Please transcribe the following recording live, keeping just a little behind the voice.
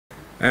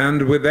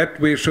And with that,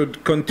 we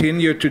should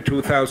continue to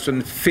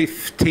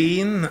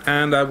 2015,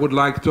 and I would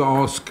like to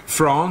ask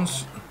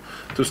France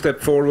to step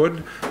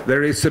forward.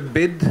 There is a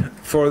bid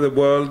for the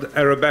World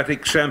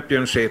Aerobatic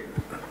Championship.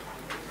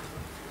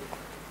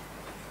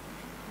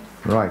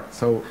 Right,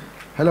 so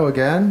hello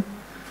again.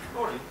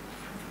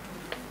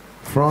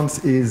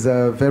 France is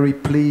very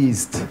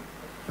pleased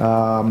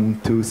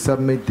to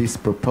submit this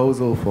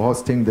proposal for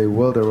hosting the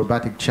World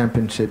Aerobatic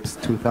Championships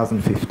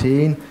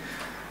 2015.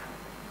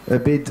 A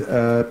bid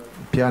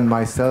Pierre and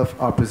myself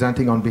are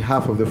presenting on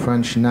behalf of the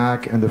French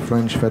NAC and the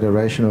French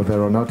Federation of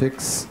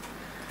Aeronautics.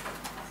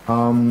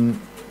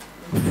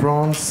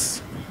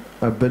 France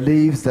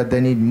believes that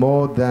they need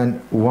more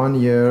than 1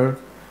 year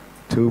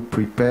to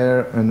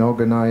prepare and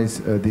organize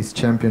this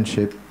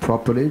championship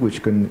properly,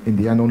 which can in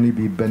the end only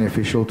be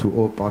beneficial to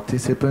all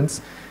participants.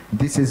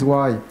 This is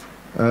why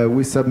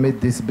we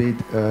submit this bid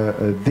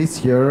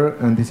this year,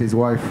 and this is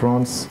why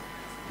France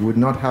would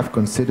not have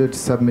considered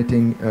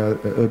submitting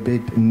a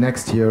bid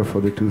next year for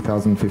the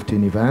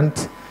 2015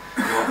 event.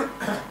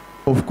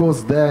 Of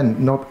course,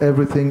 then, not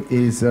everything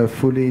is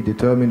fully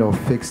determined or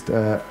fixed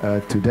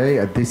today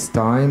at this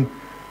time.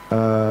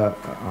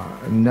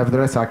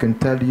 Nevertheless, I can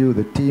tell you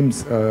the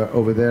teams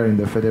over there in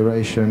the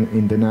Federation,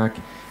 in the NAC,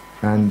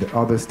 and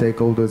other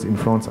stakeholders in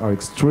France are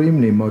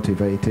extremely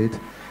motivated,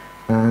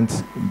 and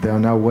they are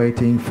now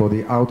waiting for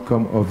the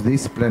outcome of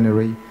this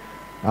plenary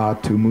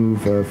to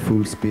move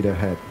full speed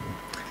ahead.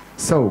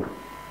 So,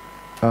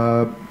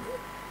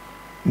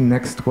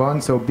 next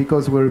one. So,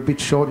 because we're a bit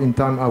short in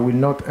time, I will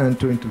not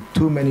enter into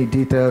too many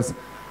details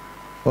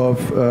of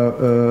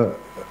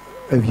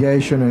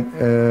aviation and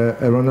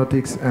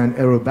aeronautics and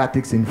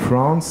aerobatics in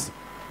France,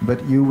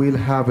 but you will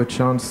have a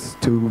chance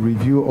to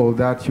review all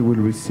that. You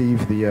will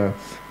receive the,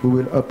 we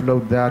will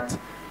upload that,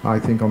 I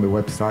think, on the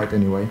website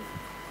anyway.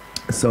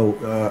 So,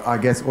 I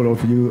guess all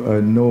of you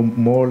know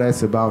more or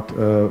less about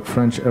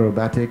French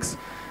aerobatics.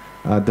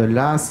 The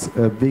last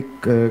big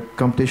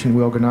competition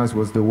we organized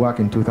was the WAC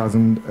in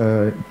 2000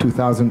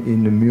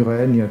 in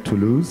Muret near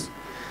Toulouse.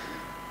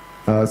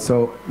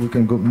 So we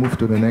can move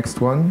to the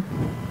next one.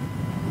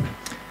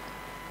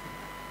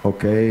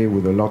 Okay,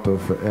 with a lot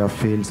of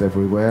airfields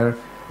everywhere.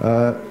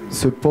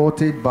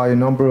 Supported by a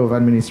number of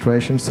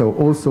administrations, so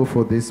also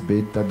for this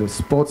bid that the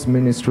Sports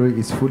Ministry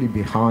is fully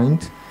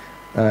behind,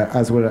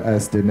 as well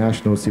as the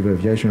National Civil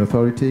Aviation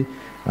Authority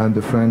and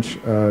the French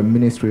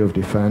Ministry of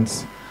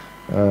Defense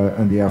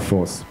and the Air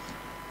Force.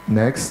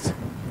 Next.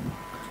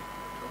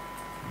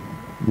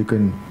 You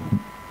can...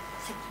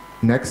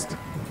 Next.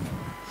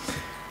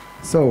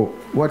 So,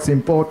 what's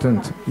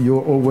important?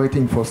 You're all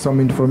waiting for some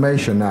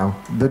information now.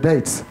 The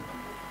dates.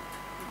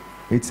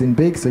 It's in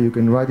big, so you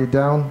can write it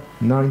down.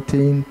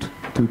 19th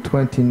to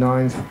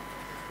 29th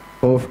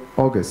of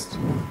August.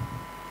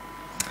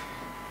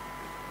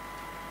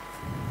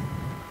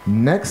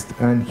 Next,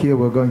 and here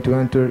we're going to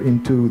enter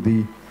into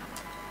the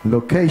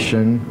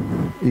location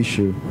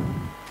issue.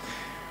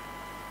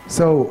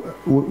 So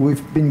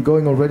we've been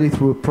going already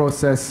through a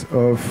process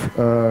of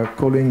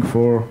calling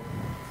for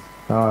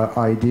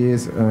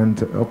ideas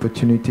and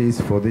opportunities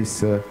for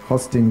this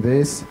hosting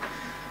this.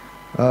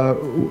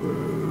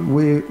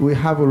 We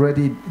have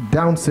already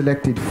down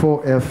selected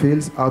 4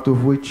 airfields, out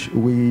of which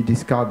we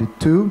discarded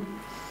 2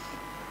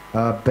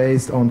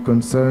 based on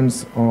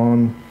concerns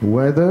on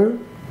weather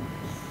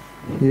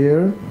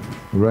here,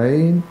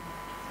 rain,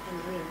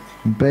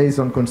 based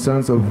on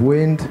concerns of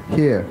wind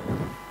here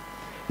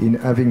in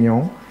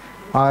Avignon.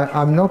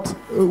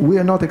 We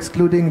are not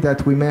excluding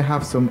that we may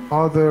have some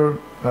other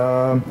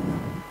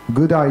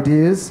good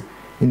ideas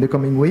in the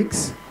coming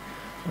weeks.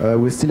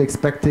 We're still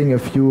expecting a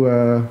few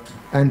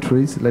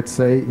entries, let's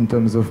say, in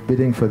terms of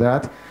bidding for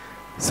that.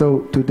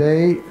 So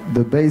today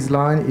the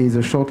baseline is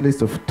a short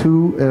list of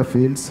 2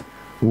 airfields,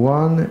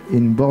 one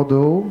in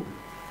Bordeaux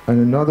and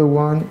another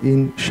one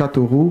in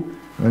Châteauroux,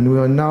 and we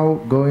are now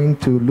going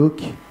to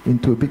look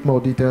into a bit more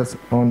details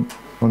on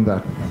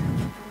that.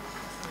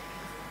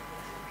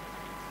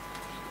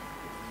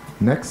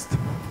 Next.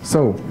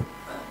 So,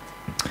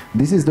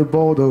 this is the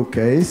Bordeaux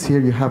case. Here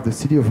you have the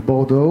city of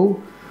Bordeaux.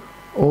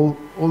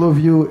 All of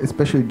you,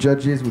 especially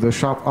judges with a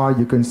sharp eye,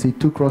 you can see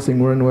 2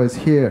 crossing runways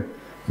here.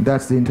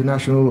 That's the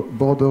International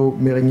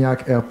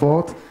Bordeaux-Mérignac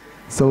Airport.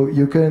 So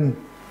you can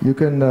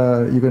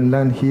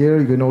land here.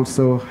 You can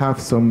also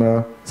have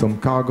some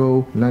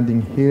cargo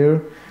landing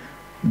here.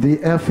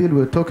 The airfield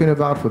we're talking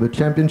about for the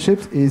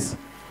championships is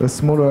a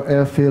smaller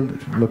airfield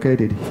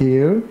located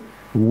here,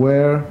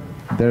 where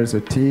there's a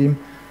team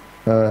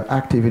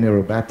active in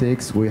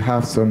aerobatics. We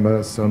have some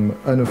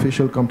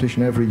unofficial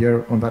competition every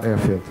year on that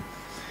airfield.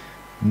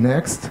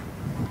 Next.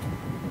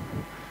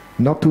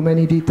 Not too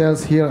many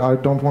details here. I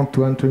don't want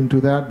to enter into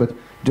that, but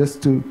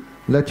just to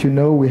let you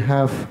know, we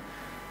have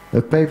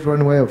a paved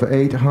runway of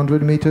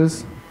 800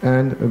 meters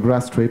and a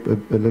grass strip a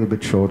little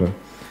bit shorter.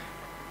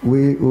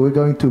 We're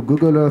going to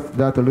Google Earth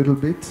that a little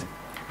bit.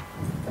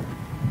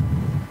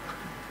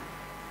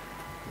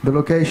 The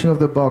location of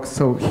the box.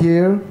 So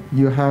here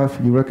you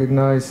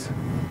recognize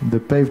the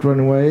paved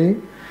runway,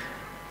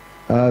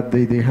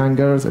 the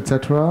hangars,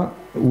 etc.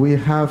 we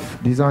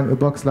have designed a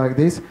box like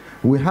this.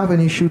 We have an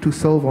issue to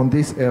solve on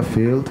this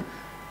airfield.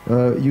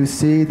 You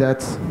see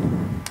that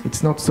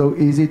it's not so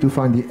easy to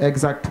find the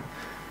exact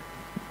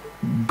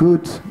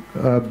good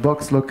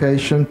box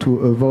location to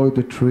avoid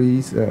the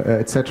trees,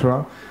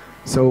 etc.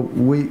 So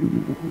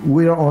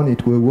we are on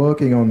it, we're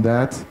working on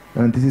that,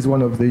 and this is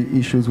one of the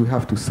issues we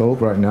have to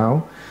solve right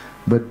now.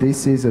 But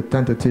this is a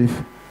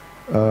tentative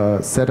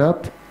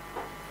setup.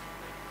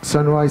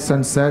 Sunrise,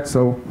 sunset,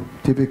 so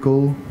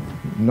typical,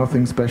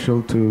 nothing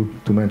special to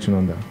mention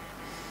on that.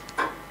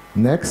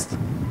 Next.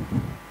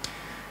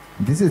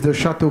 This is the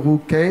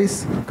Châteauroux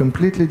case,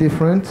 completely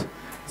different.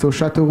 So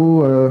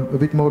Châteauroux, a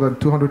bit more than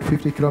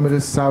 250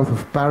 kilometers south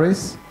of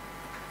Paris,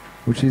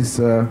 which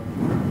is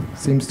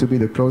seems to be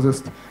the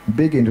closest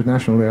big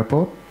international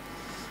airport.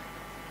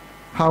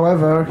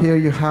 However, here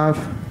you have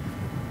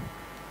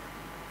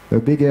a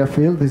big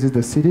airfield. This is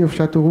the city of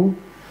Châteauroux.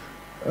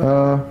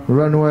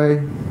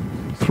 Runway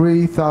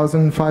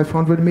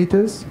 3,500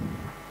 meters,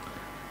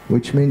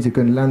 which means you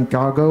can land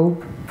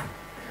cargo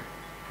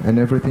and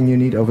everything you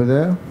need over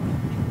there.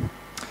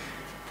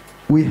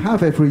 We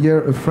have every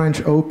year a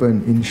French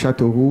Open in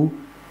Châteauroux,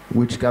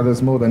 which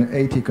gathers more than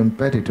 80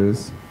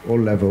 competitors, all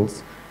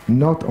levels,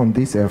 not on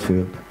this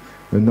airfield.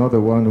 Another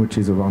one which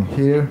is around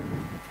here,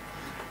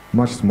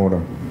 much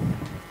smaller.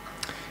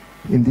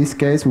 In this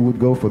case, we would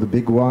go for the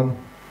big one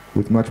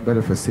with much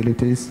better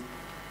facilities.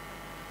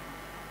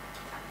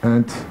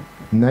 And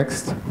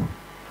next,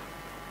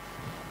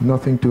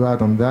 nothing to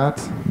add on that.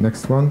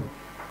 Next one.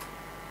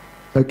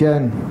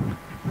 Again,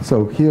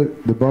 so here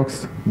the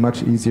box,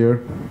 much easier.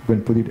 We're going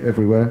to put it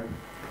everywhere.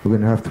 We're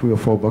going to have 3 or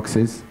 4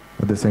 boxes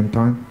at the same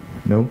time.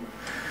 No.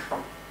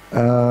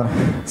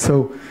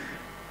 So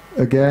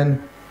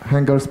again,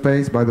 hangar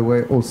space. By the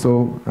way,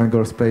 also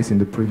hangar space in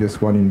the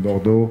previous one in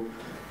Bordeaux.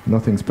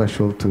 Nothing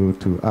special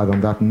to add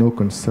on that. No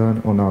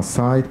concern on our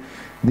side.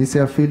 This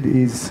airfield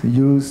is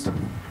used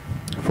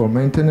for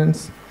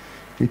maintenance.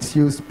 It's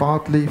used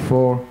partly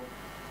for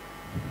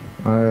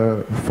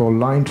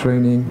line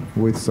training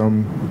with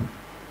some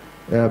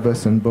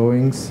Airbus and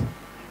Boeings.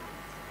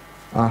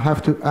 I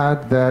have to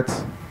add that,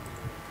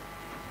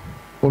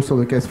 also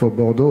the case for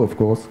Bordeaux, of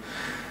course,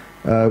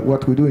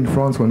 what we do in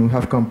France when we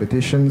have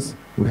competitions,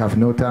 we have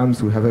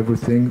NOTAMs, we have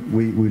everything,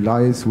 we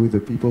liaise with the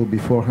people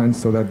beforehand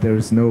so that there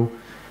is no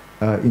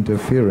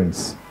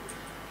interference.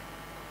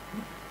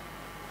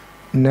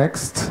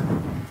 Next.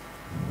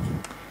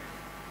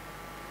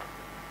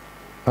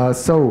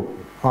 So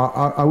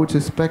I would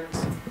suspect,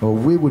 or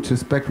we would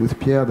suspect with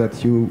Pierre,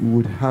 that you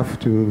would have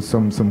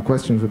some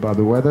questions about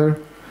the weather.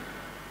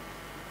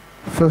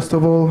 First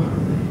of all,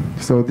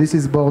 so this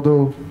is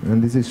Bordeaux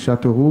and this is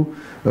Châteauroux,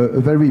 a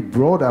very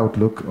broad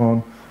outlook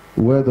on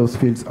where those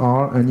fields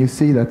are, and you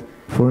see that,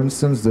 for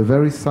instance, the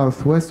very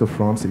southwest of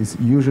France is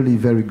usually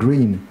very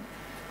green.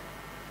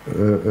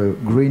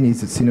 Green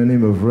is a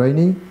synonym of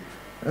rainy,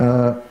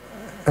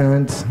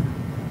 and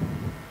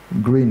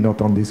green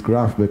not on this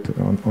graph but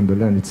on the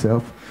land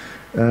itself.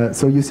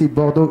 So you see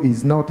Bordeaux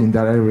is not in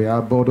that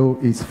area. Bordeaux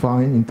is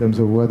fine in terms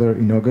of weather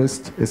in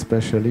August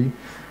especially,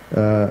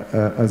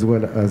 as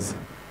well as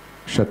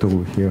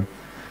Châteauroux here.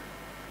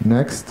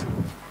 Next.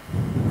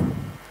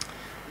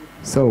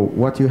 So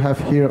what you have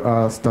here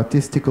are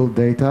statistical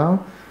data.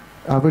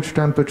 Average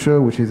temperature,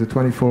 which is a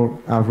 24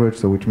 average,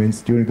 so which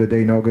means during the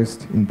day in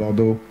August in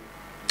Bordeaux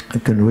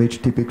it can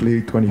reach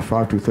typically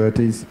 25 to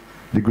 30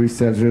 degrees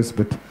Celsius,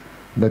 but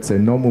let's say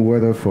normal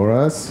weather for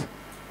us,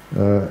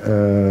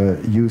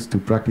 used to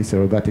practice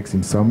aerobatics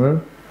in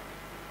summer.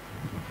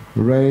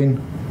 Rain,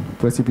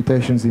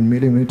 precipitations in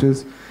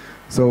millimeters.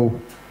 So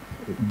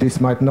this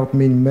might not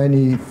mean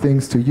many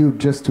things to you,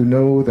 just to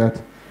know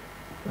that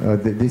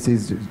this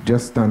is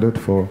just standard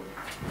for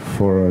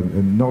a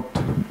not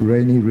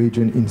rainy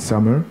region in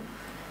summer.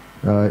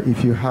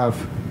 If you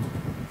have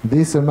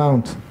this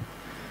amount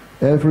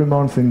every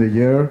month in the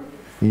year,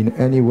 in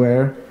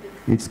anywhere,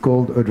 it's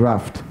called a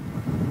draft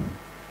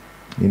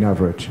in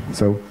average.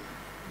 So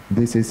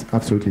this is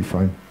absolutely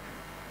fine.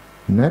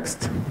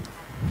 Next,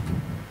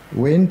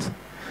 wind.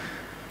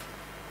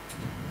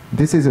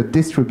 This is a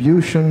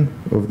distribution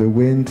of the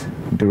wind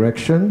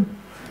direction,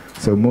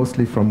 so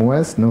mostly from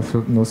west, no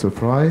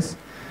surprise.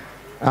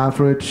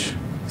 Average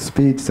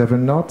speed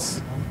 7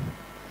 knots.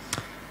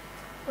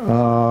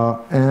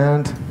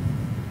 And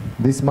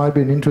this might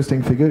be an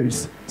interesting figure.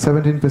 It's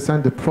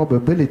 17% the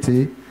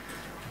probability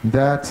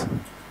that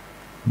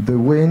the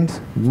wind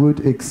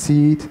would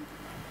exceed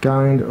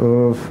kind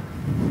of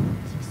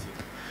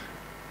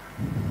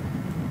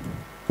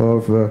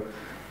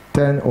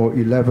 10 or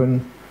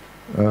 11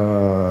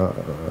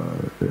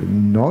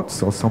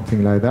 knots or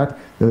something like that.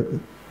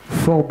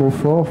 4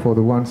 Beaufort for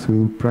the ones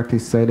who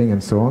practice sailing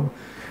and so on.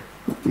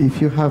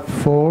 If you have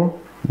 4,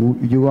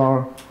 you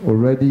are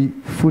already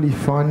fully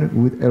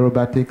fine with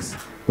aerobatics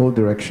all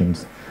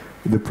directions.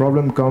 The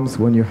problem comes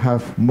when you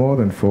have more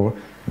than 4,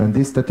 and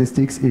this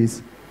statistics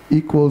is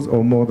equals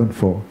or more than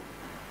 4.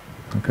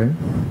 Okay?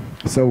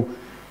 So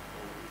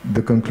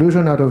the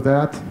conclusion out of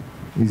that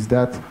is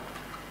that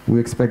we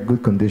expect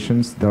good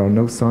conditions. There are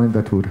no signs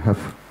that we would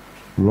have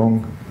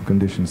wrong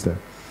conditions there.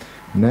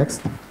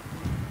 Next.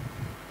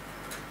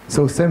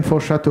 So same for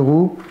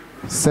Châteauroux,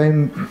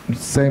 same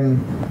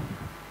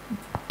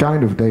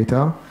kind of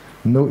data.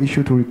 No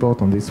issue to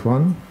report on this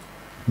one.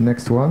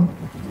 Next one.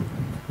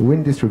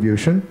 Wind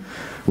distribution,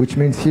 which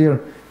means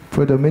here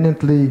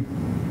predominantly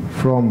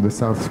from the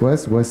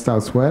southwest,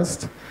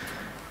 west-southwest,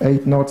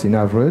 8 knots in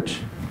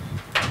average.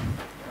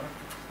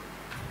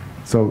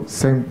 So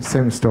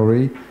same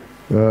story.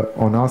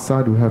 On our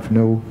side, we have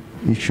no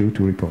issue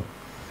to report.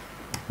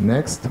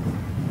 Next.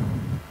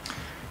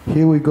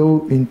 Here we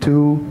go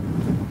into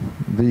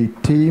the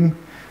team.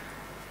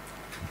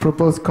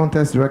 Proposed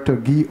contest director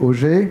Guy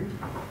Auger,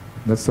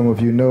 that some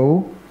of you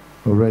know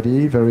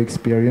already, very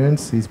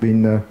experienced. He's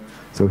been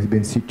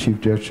chief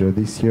judge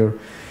this year.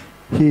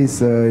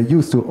 He's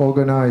used to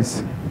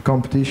organize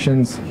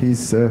competitions.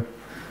 He's the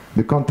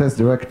contest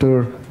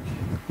director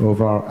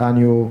of our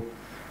annual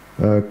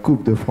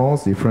Coupe de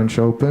France, the French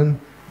Open,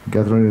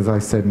 gathering, as I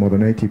said, more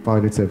than 80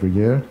 pilots every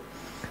year.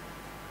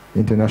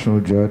 International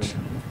judge.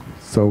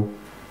 So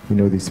you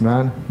know this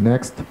man.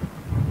 Next.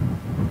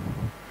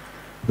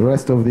 The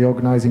rest of the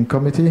organizing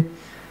committee: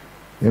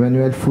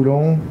 Emmanuel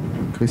Foulon,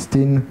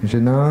 Christine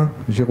Génin,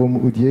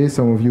 Jérôme Houdier.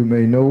 Some of you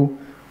may know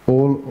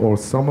all or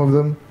some of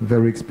them,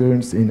 very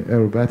experienced in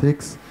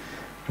aerobatics.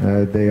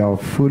 They are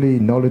fully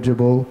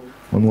knowledgeable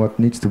on what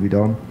needs to be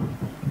done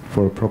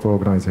for a proper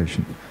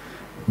organization.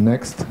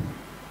 Next.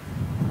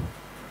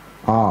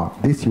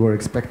 This you were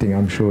expecting,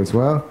 I'm sure, as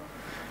well.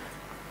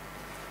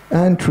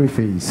 Entry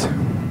fees.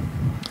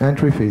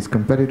 Entry fees.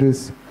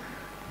 Competitors,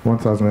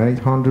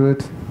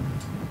 1,800,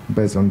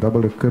 based on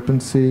double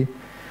occupancy.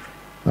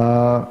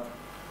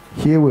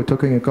 Here we're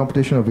talking a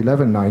competition of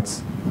 11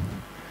 nights.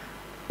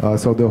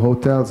 So the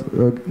hotels,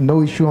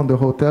 no issue on the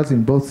hotels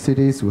in both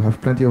cities. We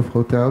have plenty of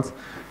hotels.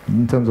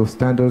 In terms of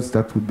standards,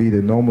 that would be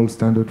the normal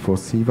standard for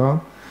CIVA.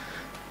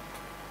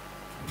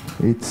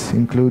 It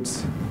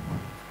includes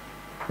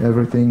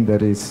everything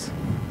that is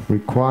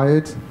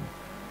required.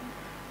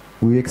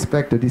 We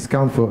expect a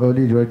discount for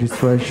early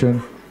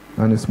registration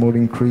and a small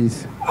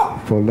increase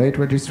for late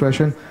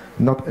registration.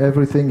 Not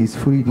everything is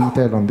fully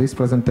detailed on this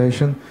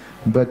presentation,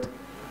 but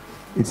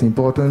it's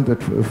important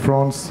that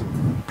France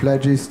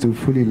pledges to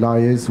fully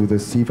liaise with the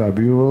CIVA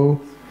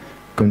Bureau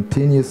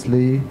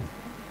continuously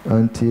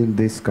until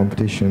this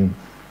competition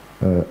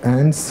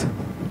ends,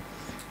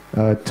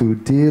 to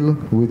deal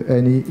with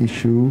any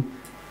issue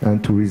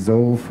and to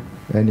resolve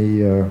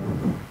any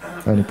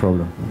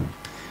problem.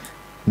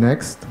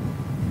 Next.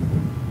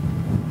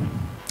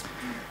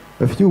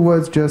 A few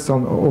words just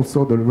on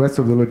also the rest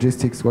of the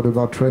logistics. What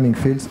about training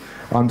fields?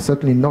 I'm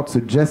certainly not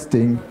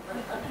suggesting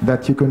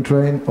that you can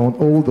train on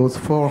all those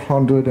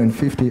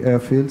 450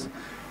 airfields.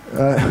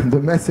 The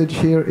message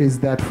here is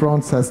that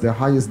France has the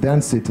highest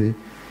density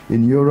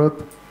in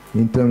Europe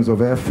in terms of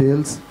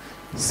airfields,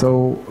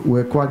 so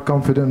we're quite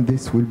confident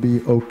this will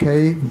be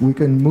okay. We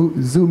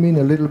can zoom in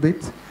a little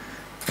bit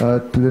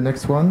to the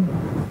next one.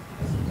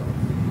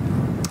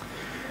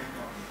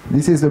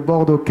 This is the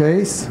Bordeaux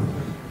case.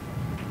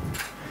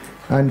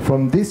 And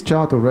from this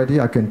chart already,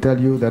 I can tell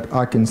you that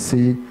I can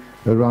see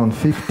around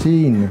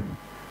 15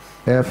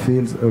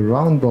 airfields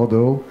around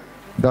Bordeaux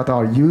that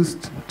are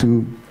used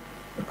to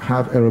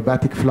have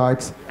aerobatic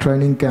flights,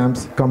 training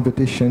camps,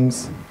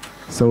 competitions.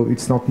 So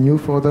it's not new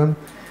for them.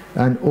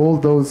 And all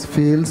those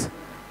fields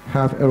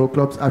have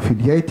aeroclubs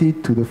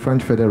affiliated to the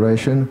French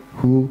Federation,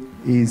 who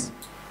is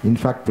in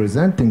fact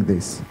presenting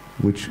this,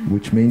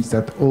 which means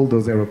that all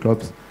those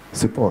aeroclubs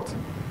support.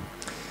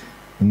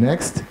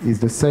 Next is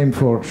the same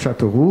for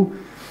Châteauroux.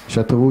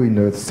 Châteauroux in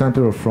the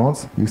center of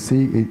France. You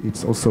see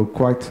it's also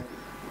quite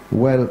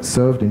well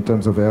served in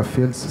terms of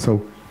airfields.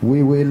 So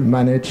we will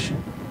manage,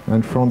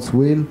 and France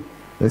will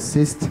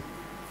assist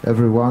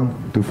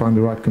everyone to find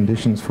the right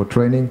conditions for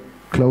training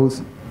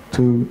close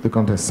to the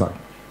contest site.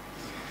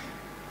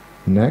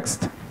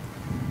 Next.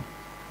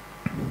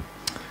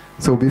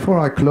 So before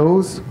I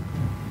close,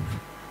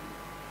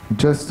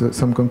 just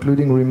some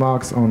concluding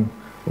remarks on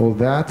all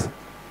that.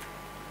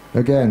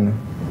 Again,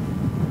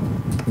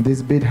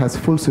 this bid has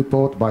full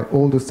support by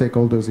all the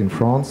stakeholders in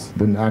France,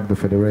 the NAC, the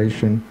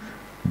Federation,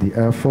 the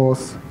Air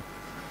Force,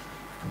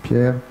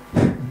 Pierre,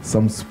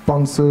 some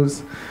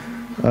sponsors.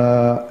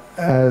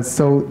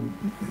 So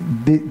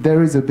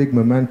there is a big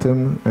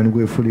momentum, and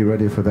we're fully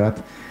ready for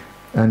that.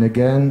 And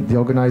again, the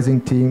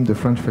organizing team, the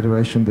French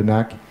Federation, the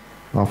NAC,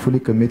 are fully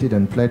committed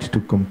and pledged to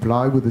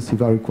comply with the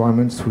CIVA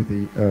requirements, with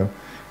the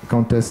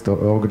contest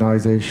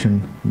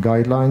organization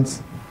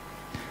guidelines,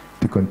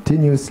 to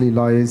continuously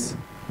liaise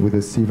with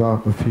the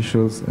CIVA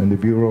officials and the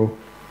Bureau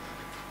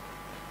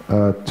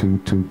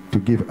to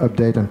give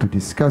update and to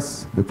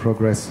discuss the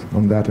progress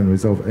on that and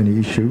resolve any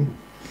issue.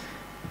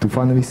 To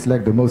finally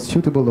select the most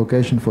suitable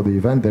location for the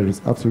event. There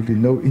is absolutely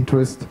no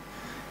interest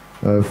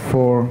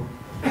for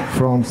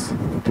France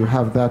to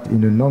have that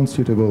in the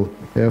non-suitable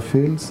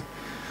airfields.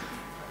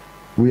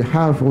 We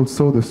have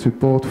also the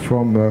support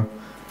from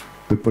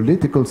The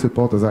political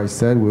support, as I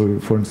said,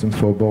 for instance,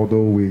 for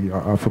Bordeaux,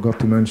 I forgot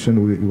to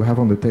mention, we have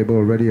on the table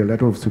already a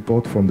letter of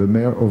support from the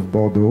mayor of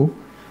Bordeaux,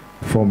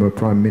 former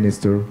Prime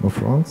Minister of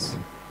France.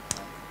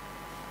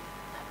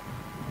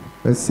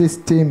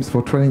 Assist teams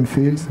for training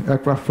fields,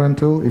 aircraft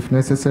rental if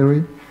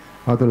necessary,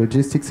 other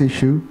logistics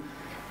issue,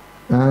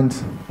 and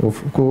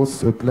of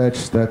course a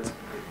pledge that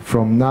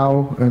from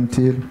now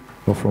until,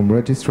 or from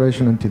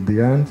registration until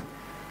the end,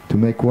 to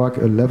make WAC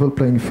a level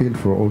playing field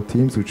for all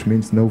teams, which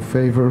means no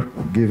favor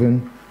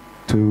given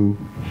to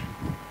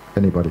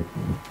anybody.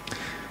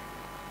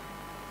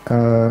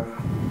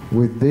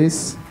 With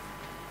this,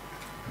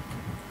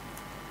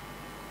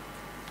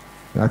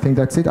 I think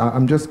that's it.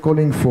 I'm just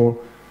calling for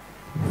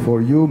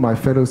you, my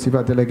fellow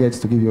CIVA delegates,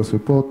 to give your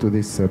support to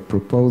this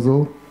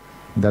proposal.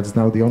 That's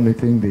now the only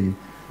thing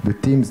the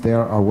teams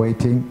there are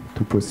waiting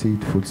to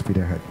proceed full speed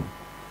ahead.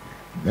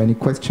 Any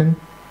question?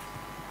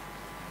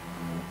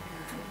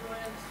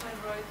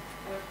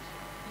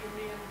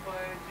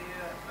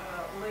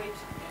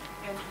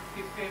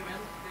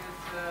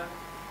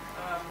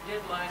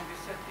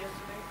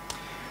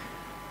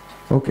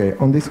 Okay,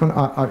 on this one,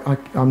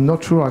 I'm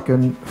not sure I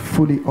can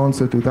fully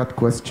answer to that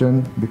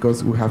question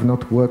because we have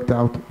not worked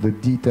out the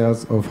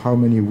details of how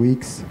many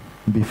weeks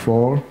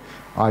before.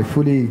 I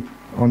fully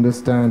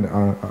understand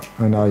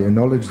and I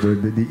acknowledge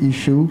the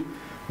issue.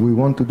 We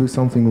want to do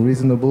something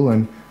reasonable,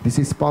 and this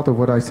is part of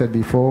what I said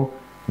before,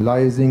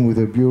 liaising with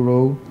the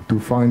Bureau to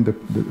find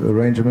the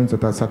arrangements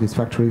that are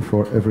satisfactory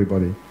for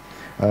everybody.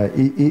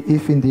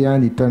 If in the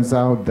end it turns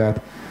out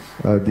that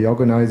the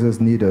organizers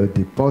need a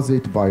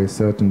deposit by a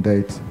certain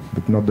date,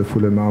 but not the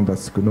full amount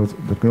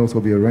that can also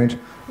be arranged.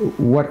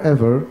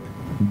 Whatever,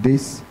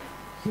 this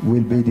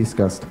will be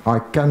discussed. I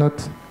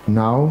cannot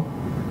now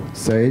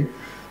say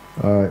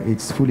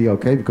it's fully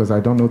okay because I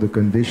don't know the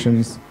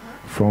conditions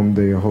from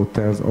the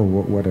hotels or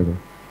whatever,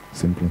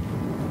 simply.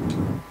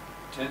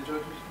 10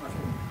 judges?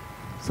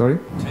 Sorry?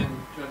 10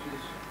 judges?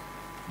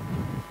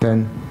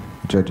 10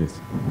 judges.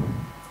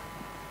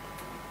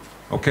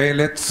 Okay,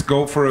 let's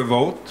go for a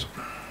vote.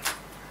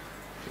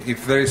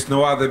 If there is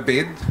no other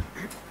bid,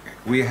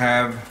 we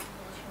have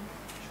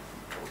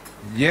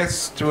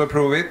yes to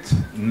approve it,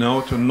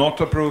 no to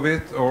not approve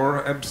it,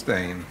 or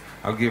abstain.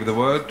 I'll give the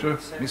word to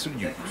Mr.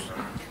 Hughes.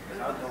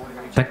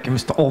 Thank you,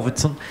 Mr.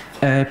 Alvidson.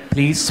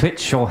 Please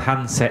switch your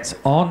handsets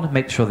on,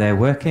 make sure they're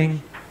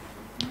working.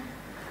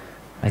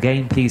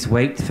 Again, please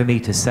wait for me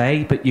to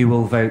say, but you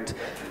will vote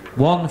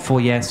 1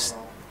 for yes,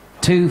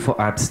 2 for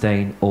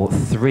abstain, or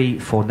 3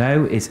 for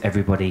no. Is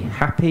everybody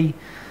happy?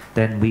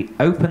 Then we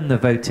open the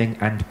voting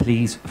and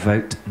please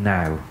vote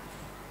now.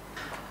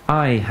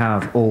 I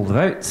have all the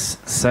votes,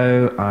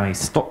 so I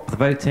stop the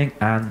voting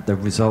and the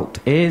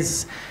result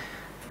is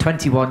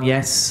 21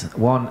 yes,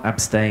 1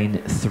 abstain,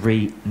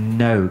 3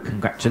 no.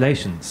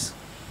 Congratulations.